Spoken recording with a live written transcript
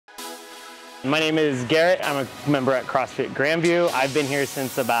My name is Garrett. I'm a member at CrossFit Grandview. I've been here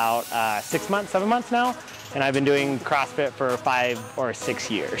since about 6 months, 7 months now, and I've been doing CrossFit for 5 or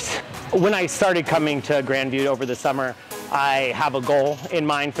 6 years. When I started coming to Grandview over the summer, I have a goal in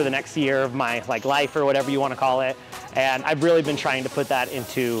mind for the next year of my life or whatever you want to call it. And I've really been trying to put that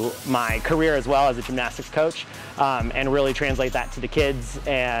into my career as well as a gymnastics coach, and really translate that to the kids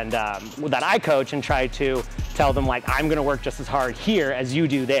and that I coach, and try to tell them, like, I'm gonna work just as hard here as you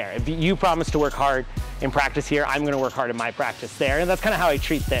do there. If you promise to work hard in practice here, I'm gonna work hard in my practice there. And that's kind of how I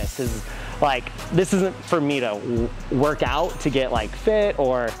treat this, is like, this isn't for me to work out to get fit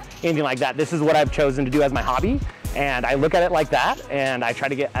or anything like that. This is what I've chosen to do as my hobby. And I look at it like that, and I try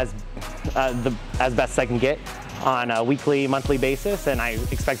to get as best as I can get on a weekly, monthly basis, and I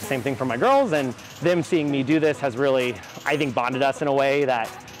expect the same thing from my girls, and them seeing me do this has really, I think, bonded us in a way that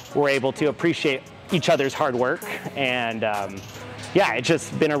we're able to appreciate each other's hard work. And yeah, it's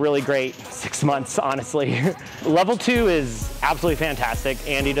just been a really great 6 months, honestly. Level 2 is absolutely fantastic.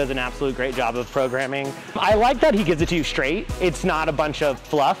 Andy does an absolute great job of programming. I like that he gives it to you straight. It's not a bunch of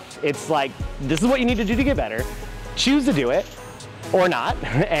fluff. It's like, this is what you need to do to get better. Choose to do it or not,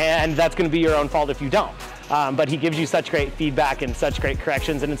 and that's gonna be your own fault if you don't. But he gives you such great feedback and such great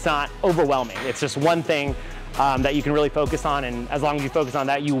corrections, and it's not overwhelming. It's just one thing that you can really focus on, and as long as you focus on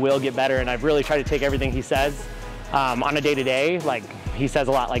that, you will get better. And I've really tried to take everything he says on a day-to-day. Like, he says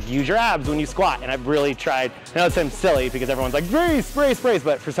a lot, like, use your abs when you squat, and I've really tried. I know it sounds silly because everyone's like, brace, brace, brace,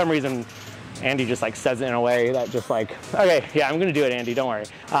 but for some reason, Andy just says it in a way that just okay, yeah, I'm gonna do it, Andy, don't worry.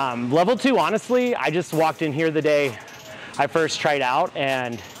 Level 2, honestly, I just walked in here the day I first tried out,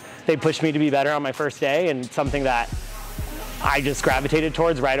 and they pushed me to be better on my first day, and something that I just gravitated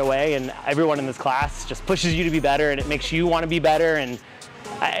towards right away. And everyone in this class just pushes you to be better, and it makes you want to be better. And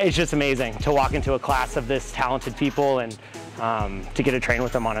it's just amazing to walk into a class of this talented people, and to get to train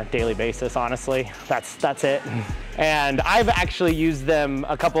with them on a daily basis. Honestly, that's it. And I've actually used them,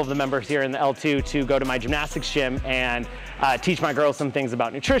 a couple of the members here in the L2, to go to my gymnastics gym and teach my girls some things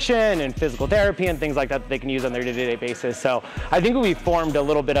about nutrition and physical therapy and things like that they can use on their day-to-day basis. So I think we formed a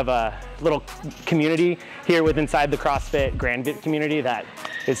little bit of a little community here inside the CrossFit Grandview community that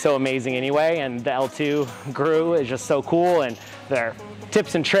is so amazing anyway. And the L2 crew is just so cool, and their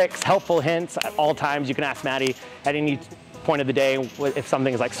tips and tricks, helpful hints at all times. You can ask Maddie at any point of the day if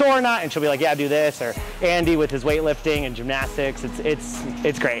something is sore or not, and she'll be like, yeah, do this. Or Andy with his weightlifting and gymnastics.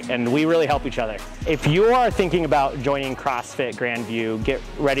 It's great, and we really help each other. If you are thinking about joining CrossFit Grandview, get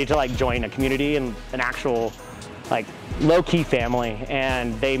ready to join a community and an actual low-key family,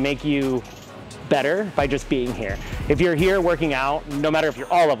 and they make you better by just being here. If you're here working out, no matter if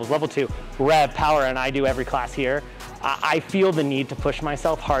you're all levels, level 2, rev, power, and I do every class here, I feel the need to push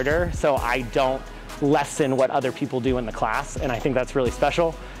myself harder so I don't lessen what other people do in the class, and I think that's really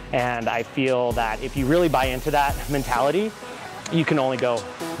special. And I feel that if you really buy into that mentality, you can only go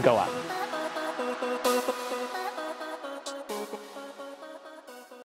up.